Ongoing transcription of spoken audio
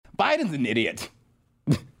Biden's an idiot.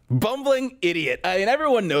 Bumbling idiot. I mean,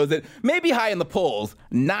 everyone knows it. Maybe high in the polls,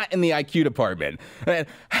 not in the IQ department. I mean,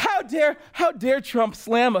 how dare Trump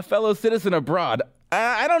slam a fellow citizen abroad?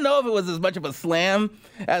 I don't know if it was as much of a slam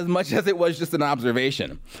as much as it was just an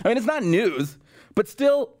observation. I mean, it's not news, but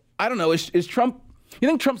still, I don't know. Is Trump? You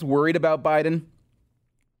think Trump's worried about Biden?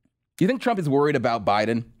 You think Trump is worried about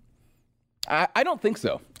Biden? I don't think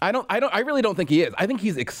so. I really don't think he is. I think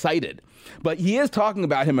he's excited, but he is talking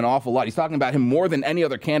about him an awful lot. He's talking about him more than any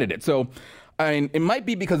other candidate. So, I mean, it might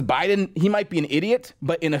be because Biden, he might be an idiot,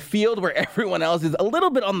 but in a field where everyone else is a little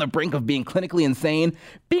bit on the brink of being clinically insane,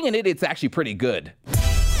 being an idiot's actually pretty good.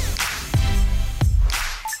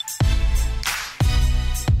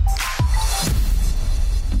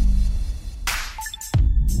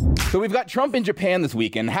 So we've got Trump in Japan this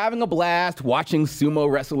weekend, having a blast, watching sumo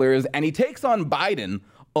wrestlers, and he takes on Biden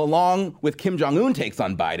along with Kim Jong-un takes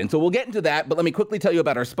on Biden. So we'll get into that, but let me quickly tell you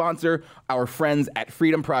about our sponsor, our friends at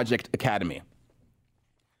Freedom Project Academy.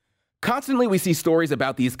 Constantly we see stories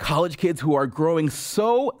about these college kids who are growing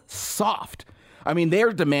so soft. I mean,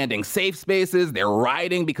 they're demanding safe spaces, they're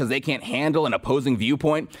rioting because they can't handle an opposing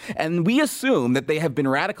viewpoint, and we assume that they have been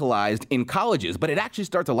radicalized in colleges, but it actually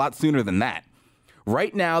starts a lot sooner than that.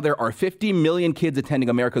 Right now, there are 50 million kids attending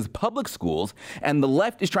America's public schools, and the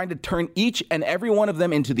left is trying to turn each and every one of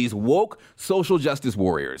them into these woke social justice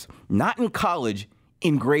warriors. Not in college,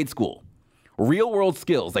 in grade school. Real-world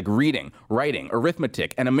skills like reading, writing,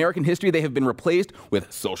 arithmetic, and American history, they have been replaced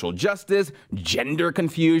with social justice, gender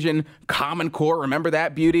confusion, Common Core, remember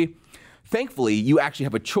that beauty? Thankfully, you actually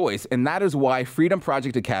have a choice, and that is why Freedom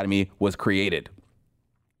Project Academy was created.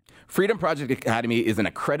 Freedom Project Academy is an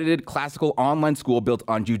accredited classical online school built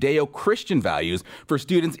on Judeo-Christian values for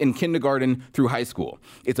students in kindergarten through high school.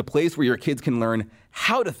 It's a place where your kids can learn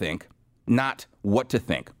how to think, not what to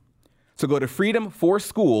think. So go to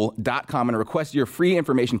freedomforschool.com and request your free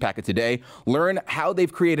information packet today. Learn how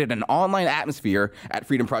they've created an online atmosphere at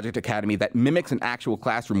Freedom Project Academy that mimics an actual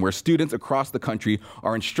classroom where students across the country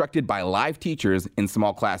are instructed by live teachers in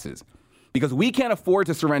small classes. Because we can't afford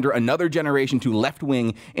to surrender another generation to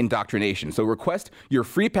left-wing indoctrination. So request your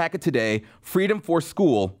free packet today,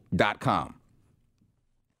 freedomforschool.com.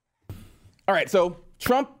 All right, so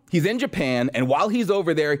Trump, he's in Japan, and while he's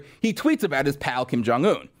over there, he tweets about his pal Kim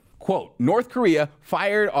Jong-un. Quote, North Korea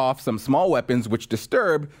fired off some small weapons which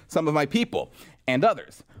disturbed some of my people and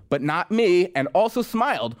others, but not me, and also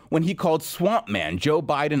smiled when he called Swamp Man Joe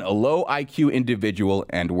Biden a low IQ individual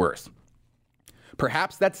and worse.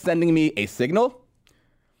 Perhaps that's sending me a signal.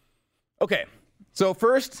 Okay, so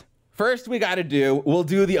first we'll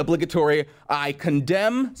do the obligatory, I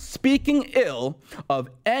condemn speaking ill of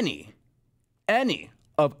any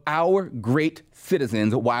of our great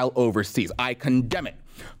citizens while overseas. I condemn it.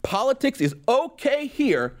 Politics is okay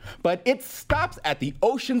here, but it stops at the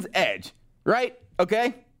ocean's edge, right?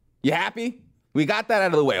 Okay? You happy? We got that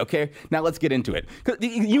out of the way, okay? Now let's get into it.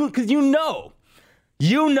 Because you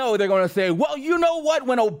know they're going to say, well, you know what?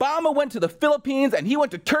 When Obama went to the Philippines and he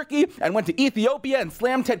went to Turkey and went to Ethiopia and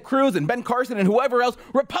slammed Ted Cruz and Ben Carson and whoever else,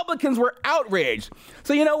 Republicans were outraged.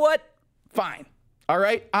 So you know what? Fine. All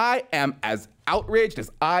right? I am as outraged as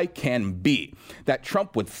I can be that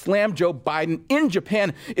Trump would slam Joe Biden in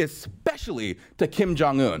Japan, especially to Kim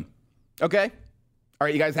Jong-un. Okay? All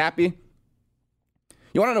right, you guys happy?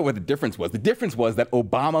 You want to know what the difference was? The difference was that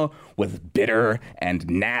Obama was bitter and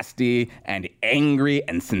nasty and angry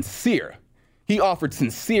and sincere. He offered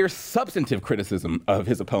sincere, substantive criticism of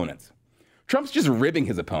his opponents. Trump's just ribbing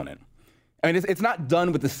his opponent. I mean, it's not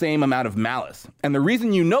done with the same amount of malice. And the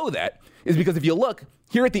reason you know that is because if you look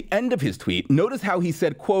here at the end of his tweet, notice how he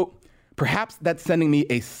said, quote, perhaps that's sending me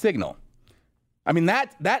a signal. I mean,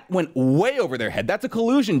 that went way over their head. That's a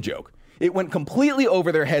collusion joke. It went completely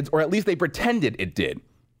over their heads, or at least they pretended it did.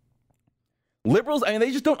 Liberals, I mean,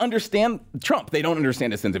 they just don't understand Trump. They don't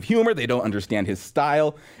understand his sense of humor. They don't understand his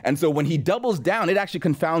style. And so when he doubles down, it actually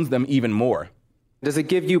confounds them even more. Does it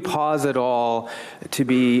give you pause at all to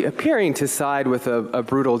be appearing to side with a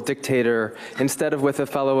brutal dictator instead of with a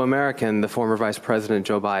fellow American, the former Vice President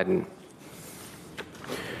Joe Biden?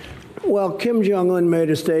 Well, Kim Jong-un made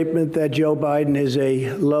a statement that Joe Biden is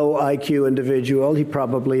a low IQ individual. He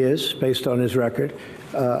probably is, based on his record.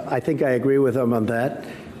 I think I agree with him on that.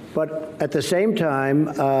 But at the same time,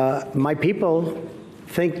 my people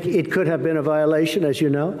think it could have been a violation, as you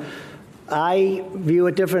know. I view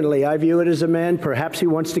it differently. I view it as a man, perhaps he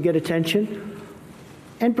wants to get attention,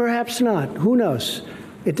 and perhaps not. Who knows?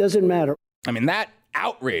 It doesn't matter. I mean, that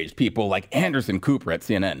outraged people like Anderson Cooper at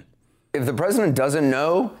CNN. If the president doesn't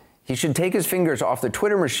know, he should take his fingers off the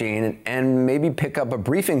Twitter machine and maybe pick up a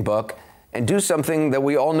briefing book and do something that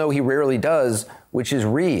we all know he rarely does, which is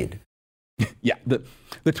read. Yeah,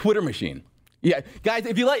 the Twitter machine. Yeah, guys,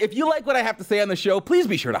 if you like what I have to say on the show, please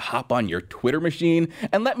be sure to hop on your Twitter machine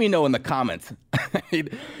and let me know in the comments.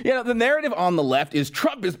 The narrative on the left is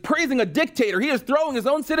Trump is praising a dictator. He is throwing his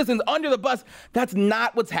own citizens under the bus. That's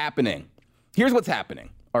not what's happening. Here's what's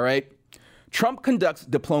happening, all right? Trump conducts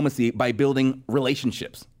diplomacy by building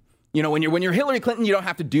relationships. When you're Hillary Clinton, you don't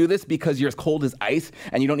have to do this because you're as cold as ice,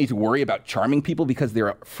 and you don't need to worry about charming people because they're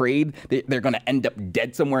afraid they're going to end up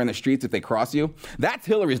dead somewhere in the streets if they cross you. That's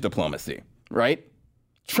Hillary's diplomacy, right?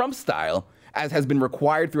 Trump's style, as has been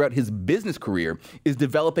required throughout his business career, is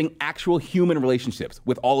developing actual human relationships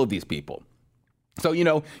with all of these people. So,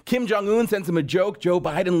 Kim Jong-un sends him a joke, Joe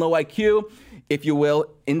Biden low IQ, if you will,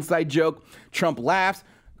 inside joke. Trump laughs,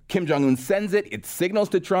 Kim Jong-un sends it, it signals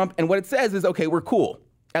to Trump, and what it says is, okay, we're cool,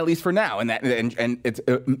 at least for now, and it's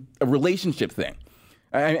a relationship thing.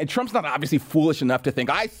 And Trump's not obviously foolish enough to think,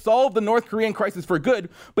 I solved the North Korean crisis for good,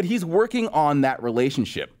 but he's working on that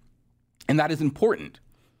relationship. And that is important.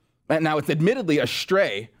 And now, it's admittedly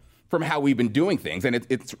astray from how we've been doing things, and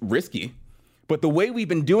it's risky. But the way we've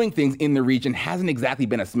been doing things in the region hasn't exactly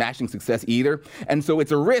been a smashing success either. And so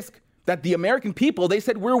it's a risk that the American people, they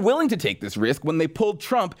said we're willing to take this risk when they pulled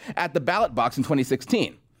Trump at the ballot box in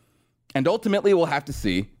 2016. And ultimately, we'll have to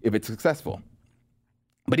see if it's successful.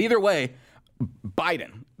 But either way,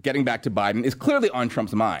 Biden, getting back to Biden, is clearly on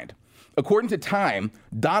Trump's mind. According to Time,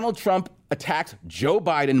 Donald Trump attacks Joe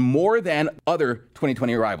Biden more than other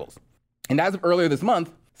 2020 rivals. And as of earlier this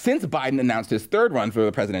month, since Biden announced his third run for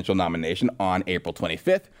the presidential nomination on April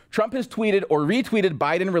 25th, Trump has tweeted or retweeted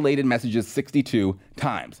Biden-related messages 62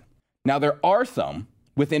 times. Now, there are some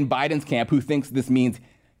within Biden's camp who thinks this means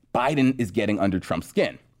Biden is getting under Trump's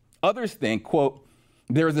skin. Others think, quote,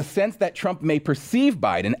 there is a sense that Trump may perceive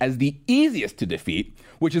Biden as the easiest to defeat,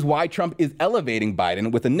 which is why Trump is elevating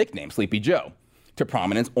Biden with a nickname, Sleepy Joe, to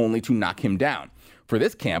prominence only to knock him down. For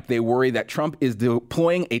this camp, they worry that Trump is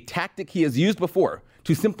deploying a tactic he has used before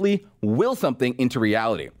to simply will something into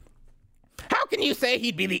reality. How can you say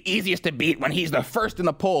he'd be the easiest to beat when he's the first in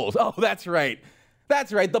the polls? Oh, that's right.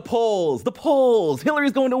 That's right, the polls.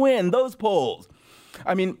 Hillary's going to win, those polls.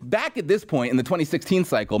 I mean, back at this point in the 2016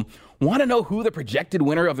 cycle, want to know who the projected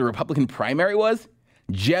winner of the Republican primary was?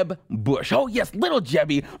 Jeb Bush. Oh, yes, little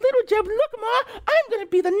Jebby. Little Jeb, look, Ma, I'm going to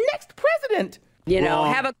be the next president.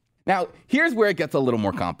 Now, here's where it gets a little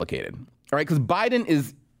more complicated, all right? Because Biden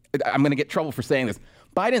is, I'm going to get trouble for saying this,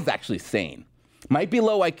 Biden's actually sane. Might be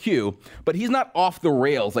low IQ, but he's not off the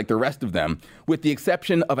rails like the rest of them, with the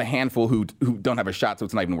exception of a handful who don't have a shot, so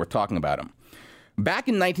it's not even worth talking about him. Back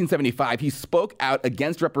in 1975, he spoke out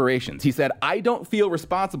against reparations. He said, I don't feel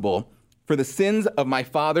responsible for the sins of my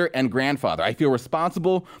father and grandfather. I feel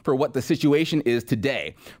responsible for what the situation is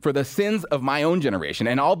today, for the sins of my own generation,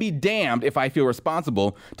 and I'll be damned if I feel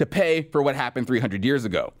responsible to pay for what happened 300 years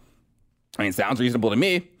ago. I mean, sounds reasonable to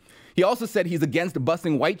me. He also said he's against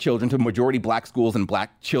busing white children to majority black schools and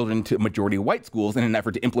black children to majority white schools in an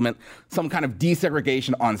effort to implement some kind of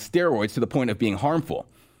desegregation on steroids to the point of being harmful.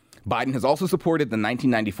 Biden has also supported the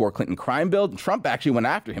 1994 Clinton crime bill, and Trump actually went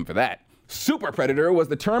after him for that. Super predator was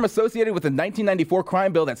the term associated with the 1994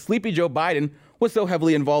 crime bill that Sleepy Joe Biden was so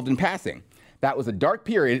heavily involved in passing. That was a dark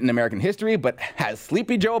period in American history, but has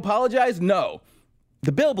Sleepy Joe apologized? No.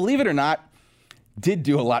 The bill, believe it or not, did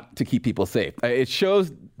do a lot to keep people safe. It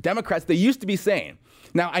shows Democrats, they used to be sane.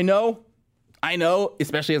 Now, I know,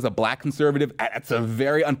 especially as a black conservative, that's a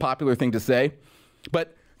very unpopular thing to say,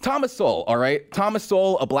 but Thomas Sowell, all right? Thomas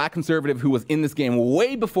Sowell, a black conservative who was in this game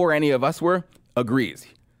way before any of us were, agrees.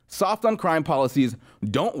 Soft on crime policies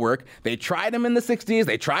don't work. They tried them in the 60s.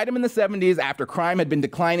 They tried them in the 70s after crime had been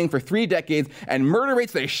declining for 3 decades and murder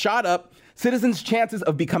rates, they shot up. Citizens' chances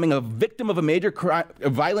of becoming a victim of a major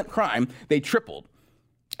violent crime, they tripled.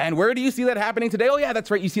 And where do you see that happening today? Oh, yeah, that's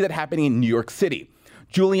right. You see that happening in New York City.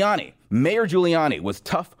 Mayor Giuliani was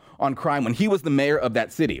tough on crime when he was the mayor of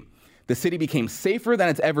that city. The city became safer than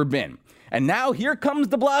it's ever been. And now here comes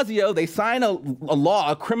de Blasio. They sign a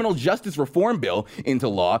law, a criminal justice reform bill into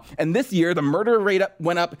law. And this year, the murder rate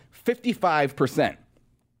went up 55%.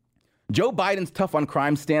 Joe Biden's tough on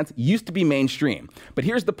crime stance used to be mainstream. But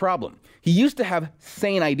here's the problem. He used to have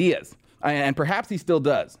sane ideas, and perhaps he still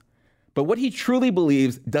does. But what he truly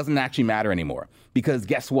believes doesn't actually matter anymore. Because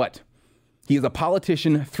guess what? He is a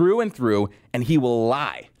politician through and through, and he will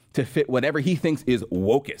lie to fit whatever he thinks is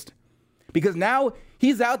wokest. Because now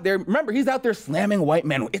he's out there, remember, he's out there slamming white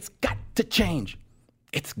men. It's got to change.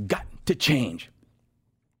 It's got to change.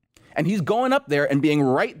 And he's going up there and being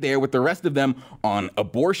right there with the rest of them on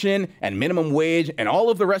abortion and minimum wage and all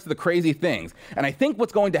of the rest of the crazy things. And I think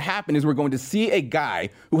what's going to happen is we're going to see a guy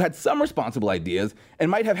who had some responsible ideas and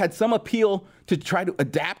might have had some appeal to try to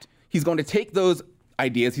adapt. He's going to take those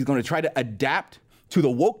ideas, he's going to try to adapt to the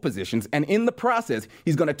woke positions, and in the process,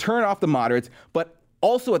 he's going to turn off the moderates, but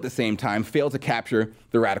also at the same time fail to capture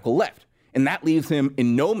the radical left. And that leaves him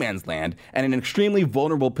in no man's land and in an extremely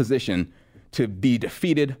vulnerable position to be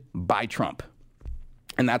defeated by Trump.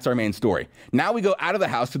 And that's our main story. Now we go out of the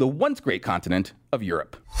house to the once great continent of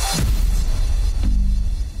Europe.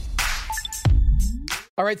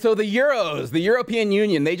 All right, so the Euros, the European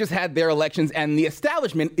Union, they just had their elections and the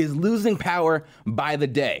establishment is losing power by the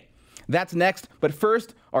day. That's next, but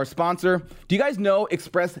first, our sponsor. Do you guys know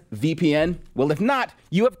ExpressVPN? Well, if not,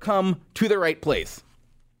 you have come to the right place.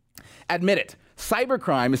 Admit it.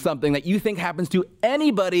 Cybercrime is something that you think happens to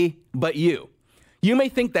anybody but you. You may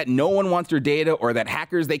think that no one wants your data or that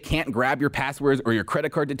hackers, they can't grab your passwords or your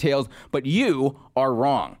credit card details, but you are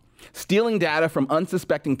wrong. Stealing data from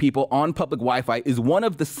unsuspecting people on public Wi-Fi is one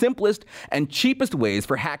of the simplest and cheapest ways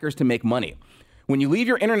for hackers to make money. When you leave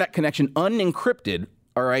your internet connection unencrypted,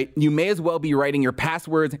 all right, you may as well be writing your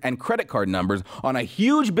passwords and credit card numbers on a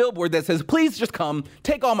huge billboard that says, please just come,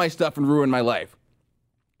 take all my stuff and ruin my life.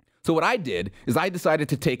 So what I did is I decided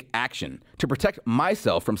to take action. To protect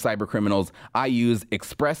myself from cyber criminals, I use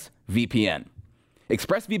ExpressVPN.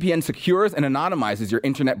 ExpressVPN secures and anonymizes your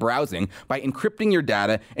internet browsing by encrypting your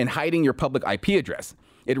data and hiding your public IP address.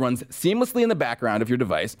 It runs seamlessly in the background of your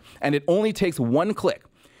device, and it only takes one click.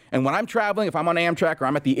 And when I'm traveling, if I'm on Amtrak or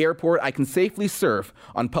I'm at the airport, I can safely surf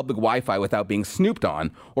on public Wi-Fi without being snooped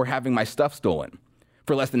on or having my stuff stolen.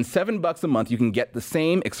 For less than $7 a month, you can get the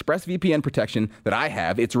same ExpressVPN protection that I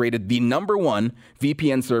have. It's rated the #1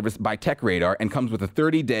 VPN service by TechRadar and comes with a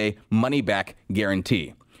 30-day money-back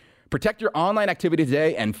guarantee. Protect your online activity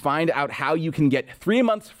today and find out how you can get 3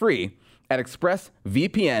 months free at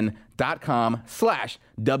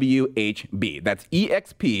expressvpn.com/WHB. That's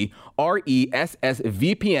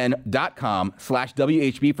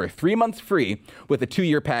expressvpn.com/WHB for 3 months free with a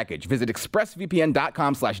 2-year package. Visit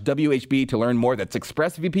expressvpn.com/WHB to learn more. That's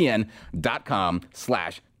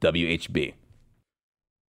expressvpn.com/WHB.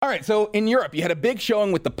 All right, so in Europe, you had a big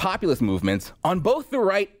showing with the populist movements on both the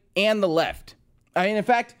right and the left. I mean, in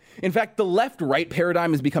fact, the left-right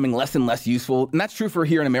paradigm is becoming less and less useful, and that's true for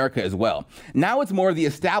here in America as well. Now it's more of the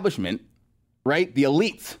establishment, right, the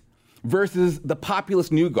elites, versus the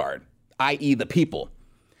populist new guard, i.e. the people.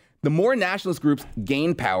 The more nationalist groups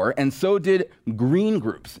gained power, and so did green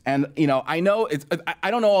groups. And, you know, I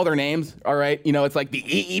don't know all their names, all right? You know, it's like the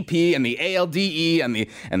EEP and the ALDE and the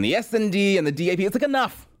SND and the DAP. It's like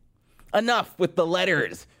enough with the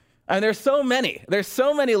letters. And there's so many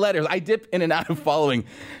letters. I dip in and out of following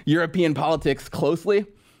European politics closely,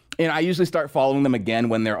 and I usually start following them again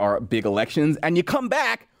when there are big elections, and you come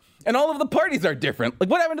back, and all of the parties are different. Like,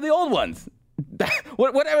 what happened to the old ones?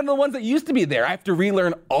 What happened to the ones that used to be there? I have to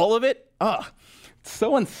relearn all of it? It's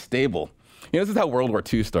so unstable. You know, this is how World War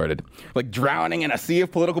II started. Like, drowning in a sea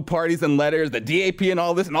of political parties and letters, the DAP and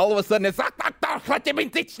all this, and all of a sudden it's like, what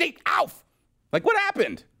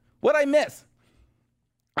happened? What'd I miss?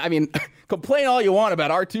 I mean, complain all you want about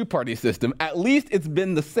our two-party system. At least it's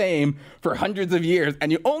been the same for hundreds of years, and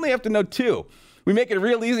you only have to know 2. We make it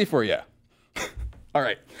real easy for you. All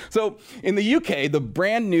right. So in the UK, the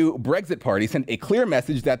brand new Brexit party sent a clear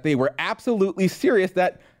message that they were absolutely serious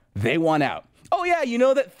that they want out. Oh, yeah, you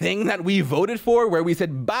know that thing that we voted for where we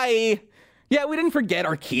said, bye? Yeah, we didn't forget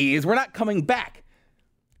our keys. We're not coming back.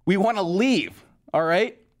 We want to leave, all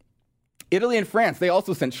right? Italy and France, they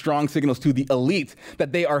also sent strong signals to the elites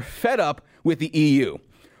that they are fed up with the EU.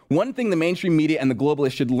 One thing the mainstream media and the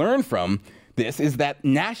globalists should learn from this is that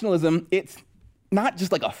nationalism, it's not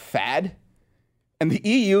just like a fad, and the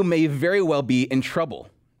EU may very well be in trouble,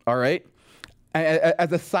 all right?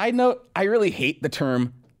 As a side note, I really hate the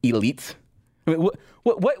term elites. I mean,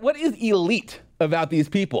 what is elite about these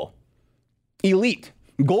people? Elite.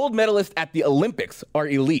 Gold medalists at the Olympics are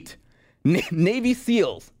elite. Navy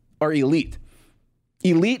SEALs are elite.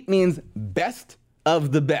 Elite means best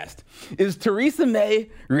of the best. Is Theresa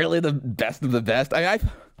May really the best of the best? I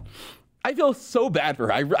feel so bad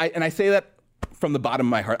for her. And I say that from the bottom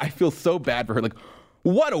of my heart. I feel so bad for her. Like,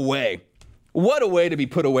 what a way to be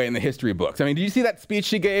put away in the history books. I mean, did you see that speech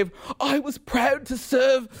she gave? I was proud to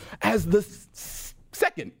serve as the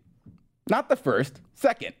second, not the first,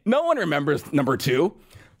 second. No one remembers number 2.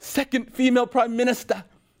 Second female prime minister.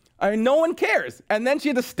 I mean, no one cares. And then she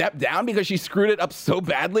had to step down because she screwed it up so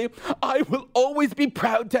badly. I will always be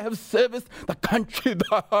proud to have serviced the country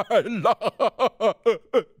that I love.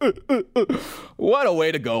 What a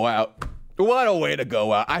way to go out. What a way to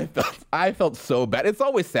go out. I felt so bad. It's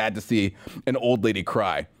always sad to see an old lady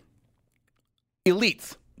cry.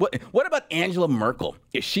 Elites. What about Angela Merkel?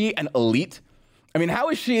 Is she an elite? I mean, how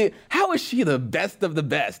is she the best of the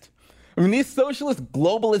best? I mean, these socialist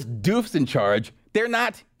globalist doofs in charge, they're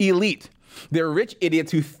not elite. They're rich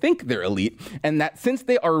idiots who think they're elite, and that since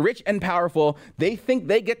they are rich and powerful, they think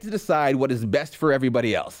they get to decide what is best for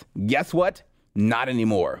everybody else. Guess what? Not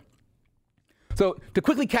anymore. So to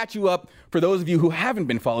quickly catch you up, for those of you who haven't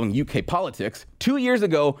been following UK politics, 2 years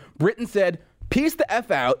ago, Britain said, peace the F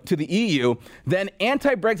out to the EU. Then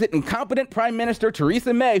anti-Brexit incompetent Prime Minister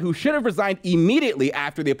Theresa May, who should have resigned immediately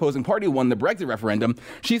after the opposing party won the Brexit referendum,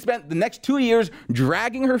 she spent the next 2 years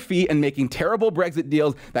dragging her feet and making terrible Brexit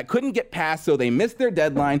deals that couldn't get passed, so they missed their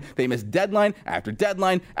deadline. They missed deadline after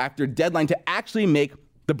deadline after deadline to actually make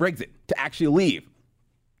the Brexit, to actually leave.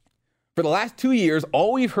 For the last 2 years,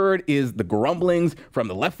 all we've heard is the grumblings from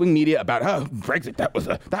the left-wing media about, Brexit, that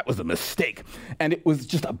was a mistake. And it was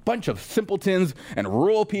just a bunch of simpletons and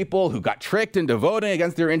rural people who got tricked into voting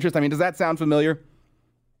against their interests. I mean, does that sound familiar?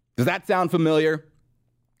 Does that sound familiar?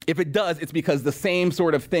 If it does, it's because the same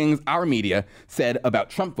sort of things our media said about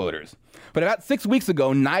Trump voters. But about 6 weeks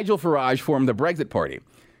ago, Nigel Farage formed the Brexit Party.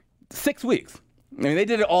 6 weeks. I mean, they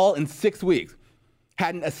did it all in 6 weeks.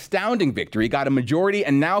 Had an astounding victory, got a majority,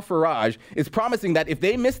 and now Farage is promising that if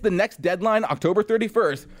they miss the next deadline, October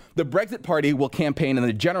 31st, the Brexit Party will campaign in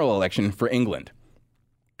the general election for England.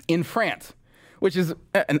 In France,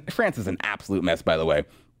 and France is an absolute mess, by the way.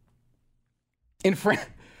 In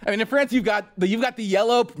France, you've got the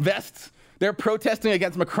yellow vests. They're protesting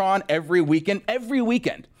against Macron every weekend.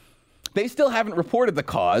 They still haven't reported the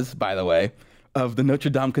cause, by the way, of the Notre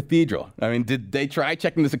Dame Cathedral. I mean, did they try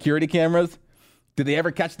checking the security cameras? Did they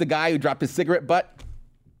ever catch the guy who dropped his cigarette butt?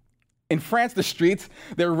 In France, the streets,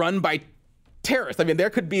 they're run by terrorists. I mean, there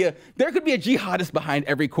could be a jihadist behind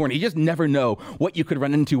every corner. You just never know what you could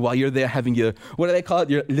run into while you're there having your, what do they call it?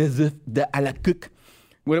 Your les œufs à la coque.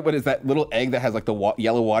 What is that little egg that has like the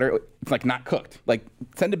yellow water? It's like not cooked. Like,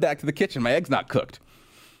 send it back to the kitchen. My egg's not cooked.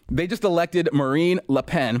 They just elected Marine Le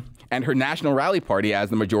Pen and her National Rally Party as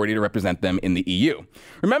the majority to represent them in the EU.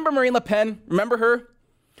 Remember Marine Le Pen? Remember her?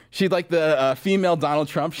 She's like the female Donald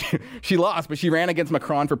Trump. She lost, but she ran against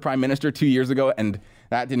Macron for prime minister 2 years ago, and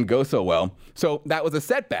that didn't go so well. So that was a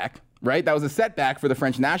setback, right? That was a setback for the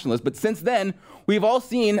French nationalists. But since then, we've all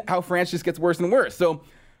seen how France just gets worse and worse. So,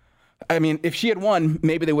 I mean, if she had won,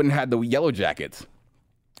 maybe they wouldn't have had the yellow jackets.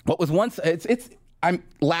 What was once, I'm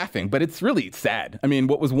laughing, but it's really sad. I mean,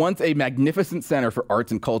 what was once a magnificent center for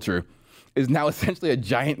arts and culture is now essentially a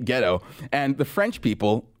giant ghetto, and the French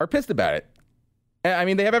people are pissed about it. I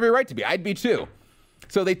mean, they have every right to be. I'd be too.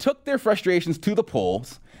 So they took their frustrations to the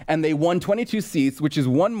polls, and they won 22 seats, which is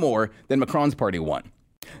one more than Macron's party won.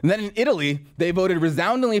 And then in Italy, they voted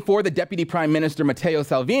resoundingly for the deputy prime minister, Matteo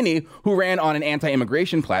Salvini, who ran on an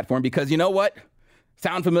anti-immigration platform because, you know what?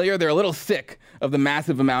 Sound familiar? They're a little sick of the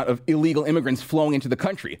massive amount of illegal immigrants flowing into the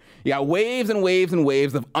country. You got waves and waves and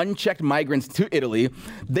waves of unchecked migrants to Italy.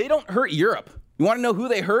 They don't hurt Europe. You want to know who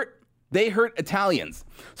they hurt? They hurt Italians.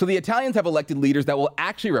 So the Italians have elected leaders that will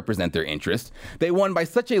actually represent their interests. They won by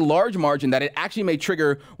such a large margin that it actually may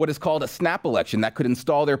trigger what is called a snap election that could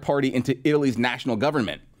install their party into Italy's national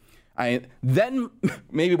government. Then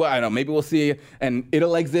maybe, well, I don't know, maybe we'll see an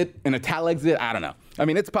Italexit, an Italexit, I don't know. I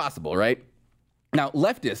mean, it's possible, right? Now,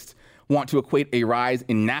 leftists want to equate a rise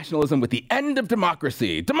in nationalism with the end of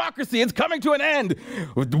democracy. Democracy is coming to an end.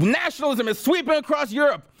 Nationalism is sweeping across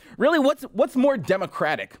Europe. Really, what's more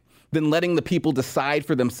democratic than letting the people decide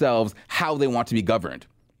for themselves how they want to be governed?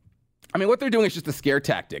 I mean, what they're doing is just a scare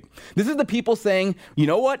tactic. This is the people saying, you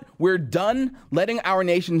know what? We're done letting our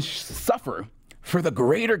nation suffer for the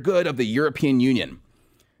greater good of the European Union.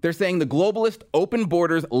 They're saying the globalist, open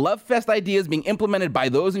borders, love fest ideas being implemented by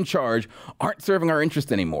those in charge aren't serving our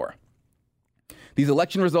interests anymore. These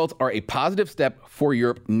election results are a positive step for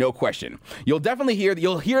Europe, no question. You'll hear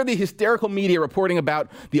the hysterical media reporting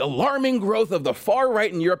about the alarming growth of the far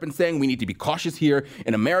right in Europe and saying we need to be cautious here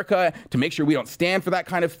in America to make sure we don't stand for that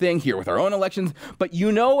kind of thing here with our own elections. But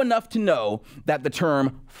you know enough to know that the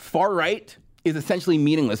term far right is essentially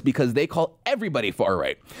meaningless because they call everybody far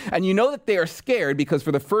right. And you know that they are scared because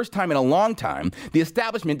for the first time in a long time, the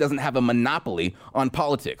establishment doesn't have a monopoly on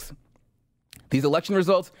politics. These election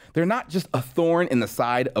results, they're not just a thorn in the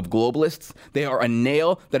side of globalists. They are a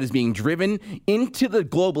nail that is being driven into the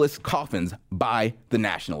globalist coffins by the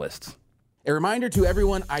nationalists. A reminder to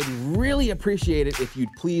everyone, I'd really appreciate it if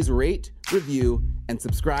you'd please rate, review, and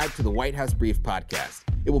subscribe to the White House Brief podcast.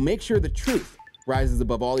 It will make sure the truth rises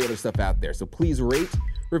above all the other stuff out there. So please rate,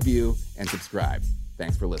 review, and subscribe.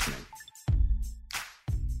 Thanks for listening.